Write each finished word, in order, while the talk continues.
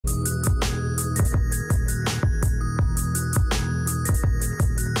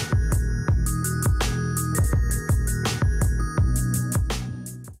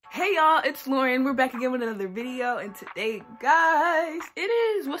y'all, it's Lauren. We're back again with another video, and today, guys,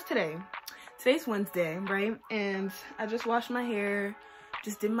 what's today? Today's Wednesday, right? And I just washed my hair,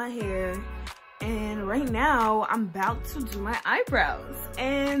 just did my hair, and right now I'm about to do my eyebrows.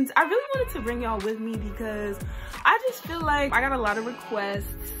 And I really wanted to bring y'all with me because I just feel like I got a lot of requests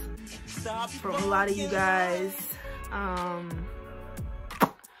from a lot of you guys.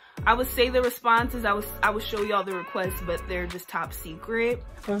 I would say the responses, I would show y'all the requests, but they're just top secret.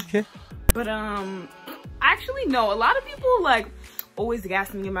 Okay. But actually no, a lot of people like always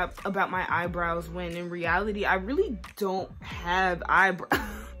ask me about my eyebrows when in reality I really don't have eyebrows.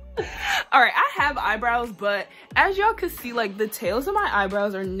 All right, I have eyebrows, but as y'all can see, like the tails of my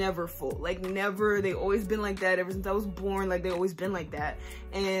eyebrows are never full, like never. They've always been like that ever since I was born. Like they've always been like that,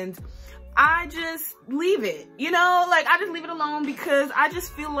 and I just leave it, you know, like I just leave it alone because I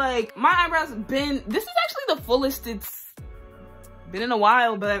just feel like my eyebrows have been, this is actually the fullest it's been in a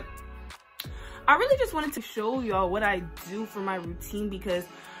while, but I really just wanted to show y'all what I do for my routine because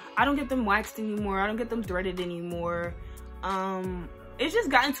I don't get them waxed anymore. I don't get them threaded anymore. It's just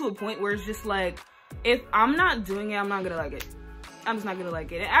gotten to a point where it's just like, if I'm not doing it, I'm not gonna like it. I'm just not gonna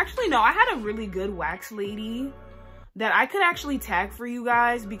like it. And actually, no, I had a really good wax lady that I could actually tag for you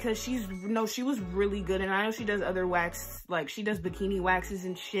guys because she was really good, and I know she does other wax, like she does bikini waxes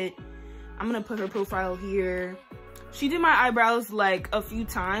and shit. I'm gonna put her profile here. She did my eyebrows like a few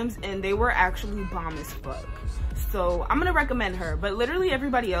times and they were actually bomb as fuck. So I'm gonna recommend her, but literally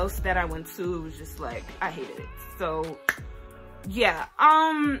everybody else that I went to was just like, I hated it. So yeah,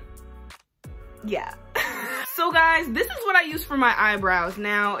 yeah. So guys, this is what I use for my eyebrows.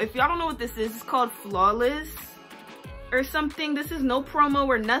 Now, if y'all don't know what this is, it's called Flawless or something. This is no promo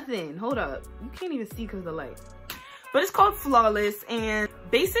or nothing. Hold up, you can't even see because of the light, but it's called Flawless. And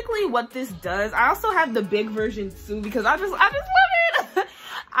basically what this does, I also have the big version too because I just love it.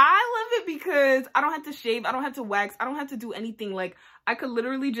 I love it because I don't have to shave, I don't have to wax, I don't have to do anything. Like I could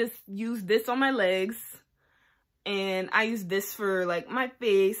literally just use this on my legs, and I use this for like my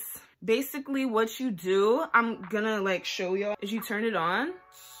face. Basically what you do, I'm gonna like show y'all, is you turn it on.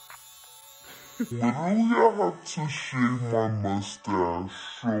 Literally, I have to shave my mustache,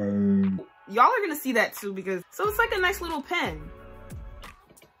 so y'all are gonna see that too because, so it's like a nice little pen.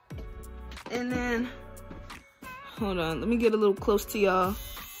 And then, hold on, let me get a little close to y'all.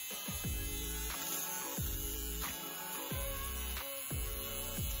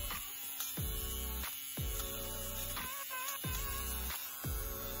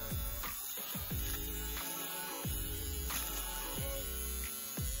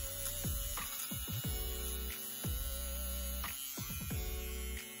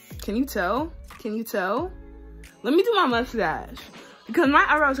 Can you tell? Can you tell? Let me do my mustache because my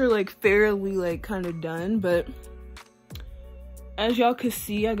eyebrows are like fairly like kind of done, but as y'all can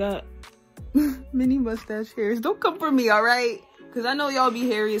see, I got mini mustache hairs. Don't come for me, all right? Because I know y'all be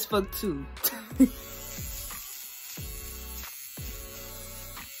hairy as fuck too.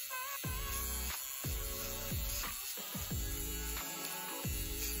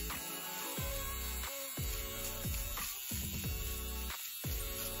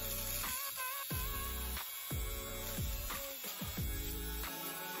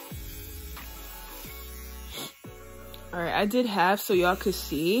 All right, I did half so y'all could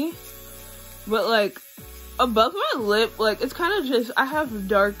see, but like above my lip, like it's kind of just, I have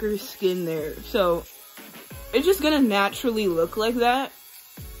darker skin there, so it's just gonna naturally look like that.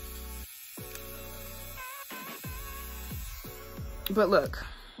 But look,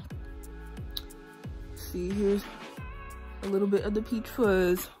 see, here's a little bit of the peach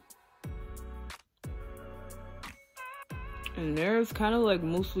fuzz, and there's kind of like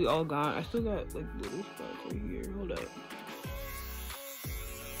mostly all gone. I still got like little spots right here. Hold up.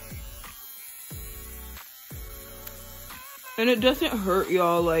 And it doesn't hurt,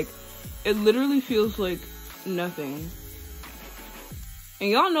 y'all. Like, it literally feels like nothing. And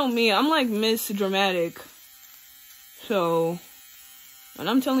y'all know me, I'm like Miss Dramatic. So, when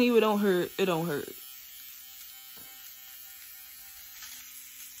I'm telling you it don't hurt, it don't hurt.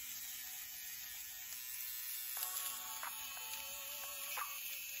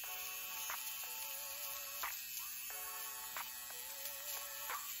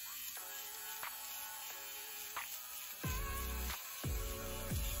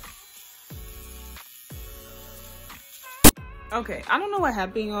 Okay, I don't know what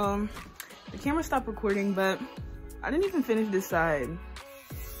happened, y'all. The camera stopped recording, but I didn't even finish this side.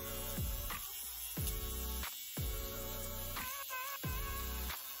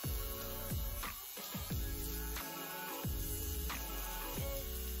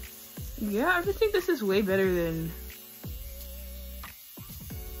 Yeah, I just think this is way better than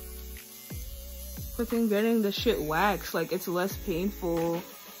freaking getting the shit waxed. Like, it's less painful.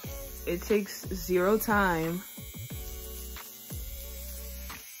 It takes 0 time.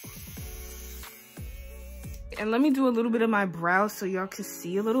 And let me do a little bit of my brows so y'all can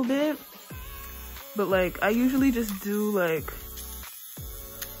see a little bit. But like, I usually just do like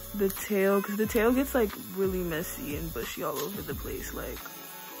the tail, because the tail gets like really messy and bushy all over the place. Like,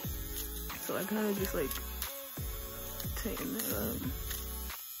 so I kind of just like tighten it up.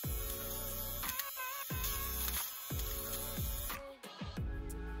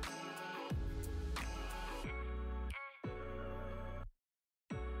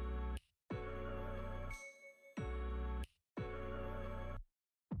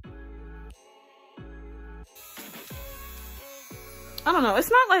 I don't know, it's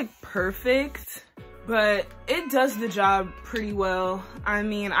not like perfect, but it does the job pretty well. I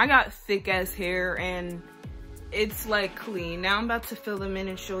mean, I got thick ass hair and it's like clean. Now I'm about to fill them in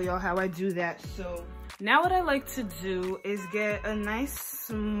and show y'all how I do that. So now what I like to do is get a nice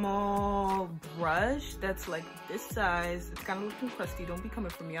small brush that's like this size. It's kind of looking crusty, don't be coming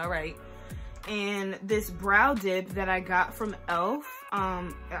for me, all right? And this brow dip that I got from e.l.f.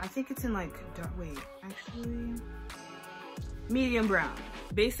 I think it's in like, wait, actually, medium brown.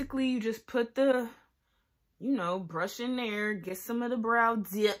 Basically, you just put the, you know, brush in there, get some of the brow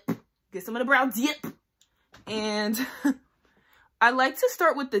dip, and I like to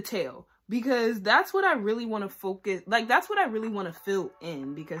start with the tail because that's what I really want to focus, like that's what I really want to fill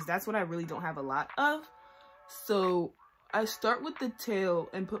in, because that's what I really don't have a lot of. So I start with the tail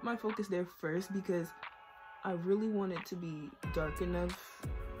and put my focus there first because I really want it to be dark enough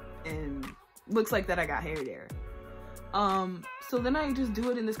and looks like that I got hair there. So then I just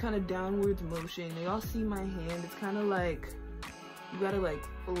do it in this kind of downwards motion. Y'all see my hand? It's kind of like, you gotta like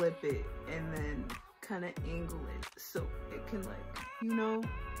flip it and then kind of angle it so it can like, you know,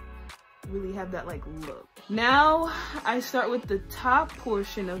 really have that like look. Now I start with the top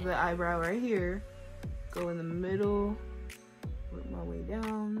portion of the eyebrow right here, go in the middle, work my way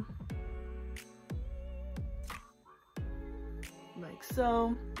down, like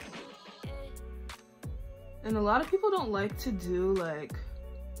so. And a lot of people don't like to do like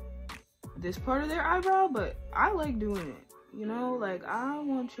this part of their eyebrow, but I like doing it, you know, like I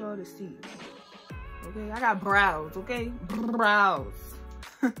want y'all to see. Okay, I got brows, okay? Brows.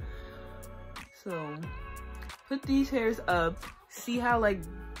 So put these hairs up. See how like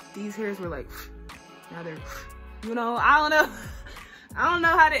these hairs were like, now they're, you know, I don't know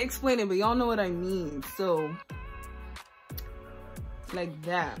how to explain it, but y'all know what I mean. So like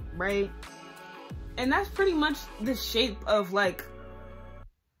that, right? And that's pretty much the shape of like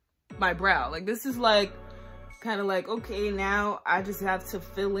my brow. Like this is like kind of like, okay, now I just have to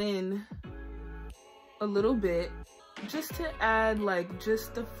fill in a little bit just to add like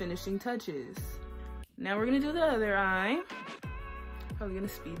just the finishing touches. Now we're gonna do the other eye. Probably gonna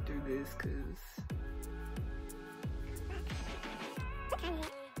speed through this because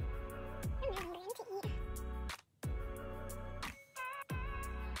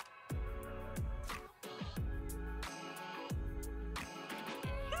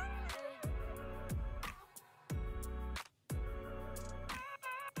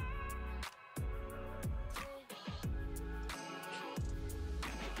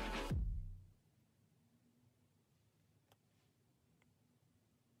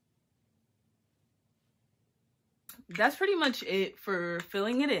that's pretty much it for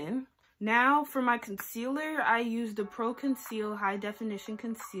filling it in. Now for my concealer, I use the Pro Conceal High Definition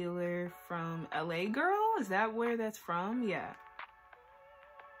Concealer from LA Girl. Is that where that's from? Yeah.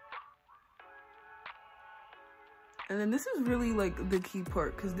 And then this is really like the key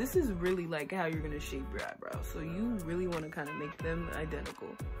part, because this is really like how you're gonna shape your eyebrows. So you really want to kind of make them identical.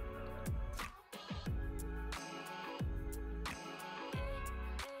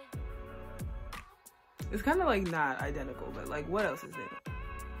 It's kind of like not identical, but like what else is there?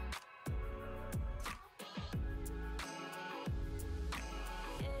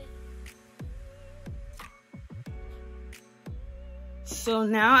 So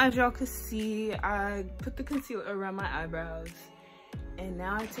now, as y'all can see, I put the concealer around my eyebrows, and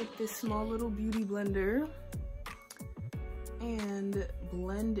now I take this small little beauty blender and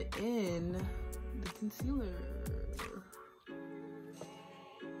blend in the concealer.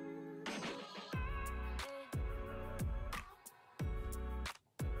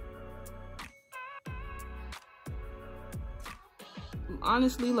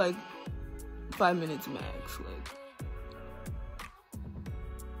 Honestly, like 5 minutes max. Like,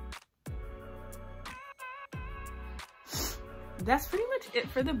 that's pretty much it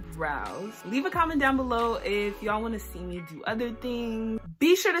for the brows. Leave a comment down below if y'all want to see me do other things.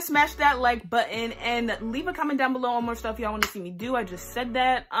 Be sure sure to smash that like button and leave a comment down below on more stuff y'all want to see me do. I just said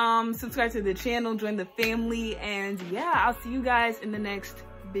that. Subscribe to the channel, join the family, and yeah, I'll see you guys in the next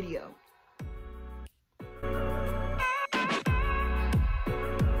video.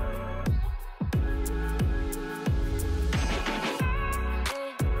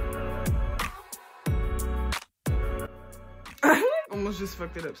 Almost just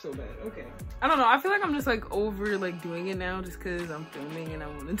fucked it up so bad. Okay. I don't know. I feel like I'm just like over like doing it now just because I'm filming and I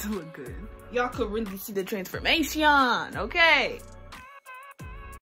want it to look good. Y'all could really see the transformation. Okay.